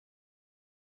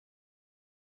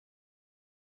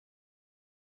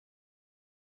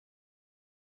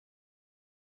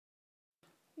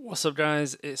What's up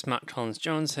guys, it's Matt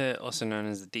Collins-Jones here, also known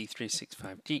as the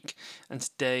D365 Geek, and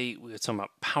today we're talking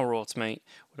about Power Automate,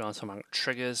 we're going to talk about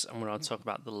triggers, and we're going to talk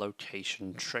about the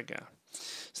location trigger.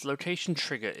 So location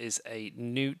trigger is a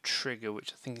new trigger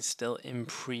which I think is still in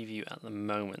preview at the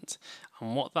moment,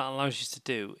 and what that allows you to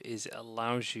do is it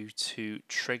allows you to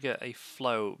trigger a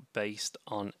flow based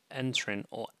on entering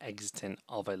or exiting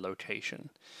of a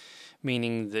location.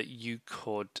 Meaning that you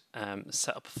could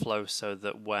set up a flow so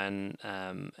that when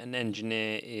an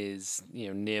engineer is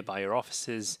nearby your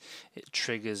offices, it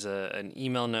triggers an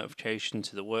email notification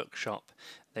to the workshop.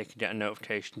 They could get a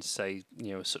notification to say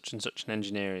such and such an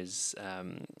engineer is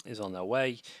on their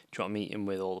way. Do you want a meeting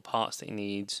with all the parts that he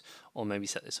needs? Or maybe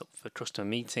set this up for customer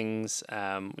meetings,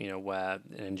 where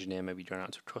an engineer may be going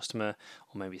out to a customer,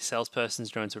 or maybe a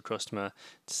salesperson's going to a customer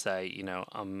to say,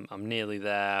 I'm nearly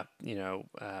there,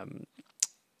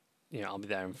 I'll be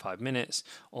there in 5 minutes,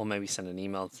 or maybe send an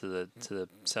email to the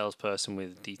salesperson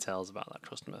with details about that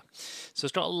customer. So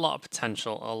it's got a lot of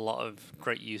potential, a lot of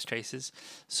great use cases.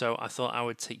 So I thought I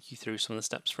would take you through some of the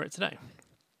steps for it today.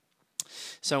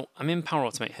 So I'm in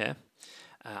Power Automate here,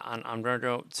 and I'm going to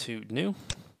go to New,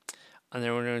 and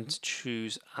then we're going to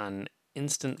choose an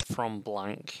instant from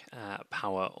blank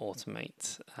Power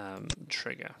Automate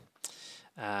trigger.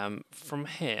 From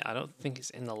here, I don't think it's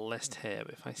in the list here,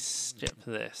 but if I skip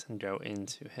this and go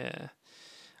into here,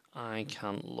 I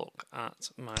can look at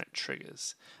my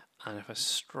triggers. And if I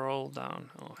scroll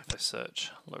down, or if I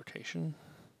search location,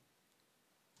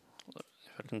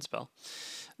 if I can spell,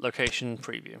 location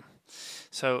preview.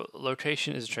 So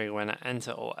location is a trigger when I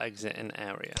enter or exit an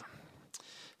area.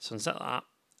 So set that,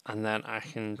 and then I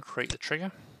can create the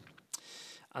trigger.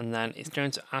 And then it's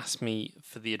going to ask me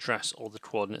for the address or the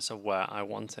coordinates of where I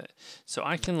want it. So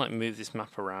I can move this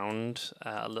map around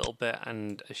a little bit,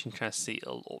 and as you can kind of see,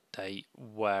 it'll update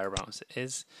whereabouts it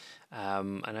is.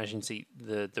 And as you can see,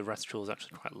 the reticule is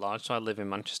actually quite large. So I live in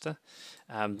Manchester.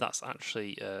 That's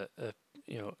actually a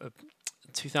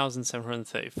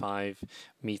 2,735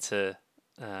 meter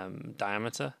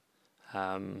diameter.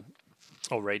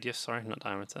 Or radius, sorry, not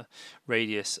diameter,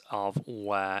 radius of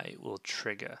where it will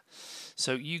trigger.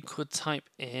 So you could type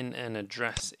in an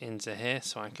address into here,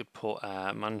 so I could put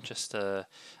Manchester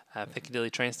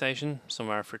Piccadilly train station,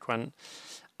 somewhere I frequent,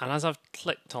 and as I've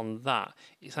clicked on that,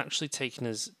 it's actually taken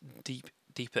us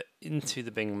deeper into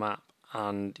the Bing map,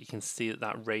 and you can see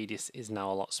that radius is now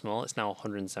a lot smaller. It's now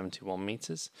 171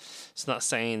 meters. So that's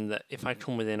saying that if I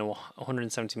come within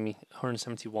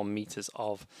 171 meters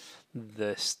of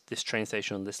this train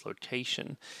station on this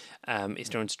location, it's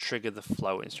going to trigger the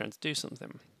flow and it's going to do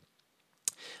something.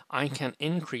 I can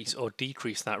increase or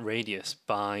decrease that radius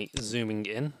by zooming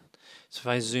in. So if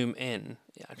I zoom in,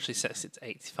 it actually sets it to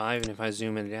 85, and if I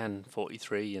zoom in again,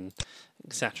 43, and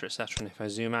etc, etc. And if I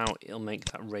zoom out, it'll make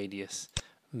that radius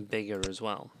bigger as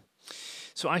well.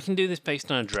 So I can do this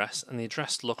based on address, and the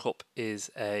address lookup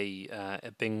is a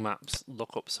Bing Maps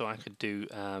lookup. So I could do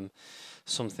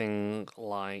something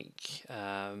like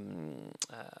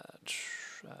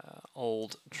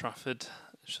Old Trafford,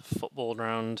 it's a football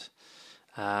ground.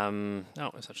 Oh,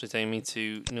 it's actually taking me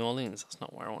to New Orleans. That's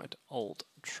not where I wanted. Old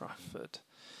Trafford,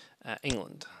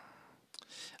 England.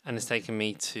 And it's taken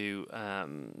me to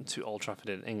Old Trafford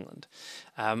in England.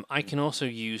 I can also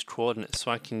use coordinates,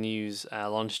 so I can use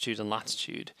longitude and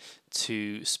latitude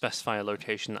to specify a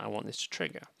location that I want this to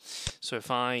trigger. So if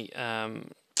I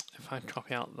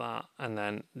copy out that, and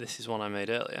then this is one I made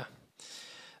earlier,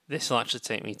 this will actually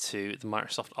take me to the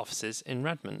Microsoft offices in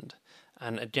Redmond.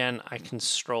 And again, I can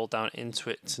scroll down into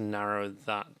it to narrow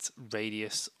that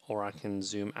radius, or I can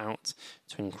zoom out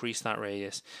to increase that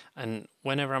radius. And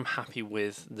whenever I'm happy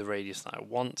with the radius that I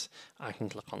want, I can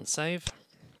click on save.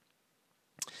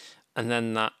 And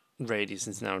then that radius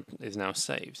is now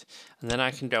saved. And then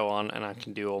I can go on and I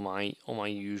can do all my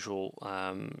usual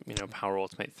Power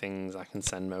Automate things. I can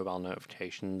send mobile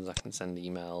notifications, I can send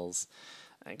emails,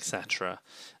 etc.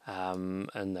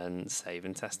 And then save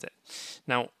and test it.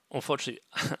 Now, unfortunately,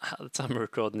 at the time of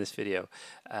recording this video,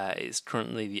 it's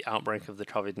currently the outbreak of the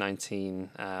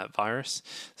COVID-19 virus,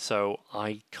 so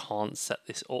I can't set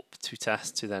this up to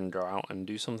test to then go out and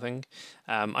do something.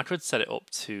 I could set it up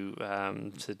to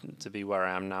be where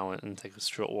I am now and take a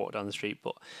short walk down the street,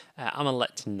 but I'm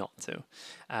elected not to.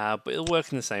 But it'll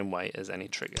work in the same way as any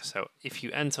trigger. So if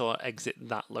you enter or exit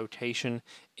that location,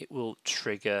 it will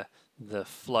trigger the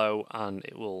flow, and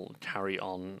it will carry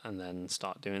on and then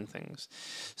start doing things.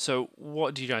 So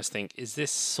what do you guys think? Is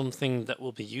this something that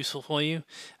will be useful for you?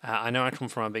 I know I come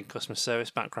from a big customer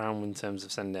service background in terms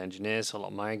of sending engineers, so a lot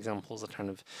of my examples are kind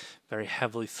of very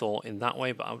heavily thought in that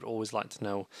way, but I would always like to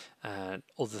know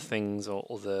other things or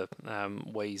other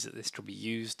ways that this could be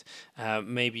used.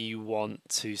 Maybe you want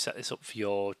to set this up for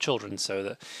your children so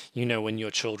that you know when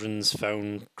your children's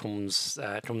phone comes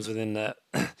within a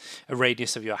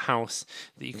radius of your house,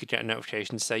 that you could get a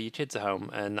notification to say your kids are home,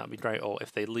 and that'd be great. Or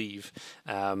if they leave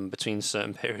between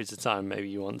certain periods of time, maybe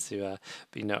you want to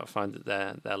be notified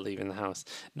that they're leaving the house.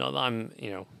 Not that I'm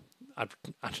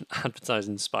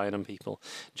advertising spying on people,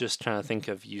 just trying to think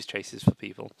of use cases for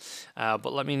people.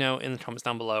 But let me know in the comments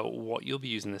down below what you'll be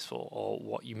using this for, or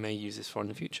what you may use this for in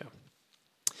the future.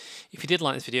 If you did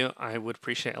like this video, I would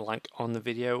appreciate a like on the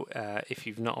video. If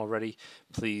you've not already,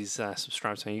 please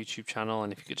subscribe to my YouTube channel,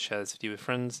 and if you could share this video with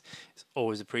friends, it's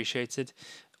always appreciated.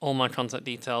 All my contact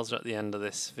details are at the end of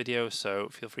this video, so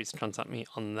feel free to contact me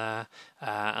on there,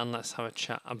 and let's have a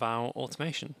chat about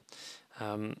automation.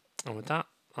 And with that,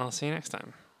 I'll see you next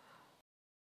time.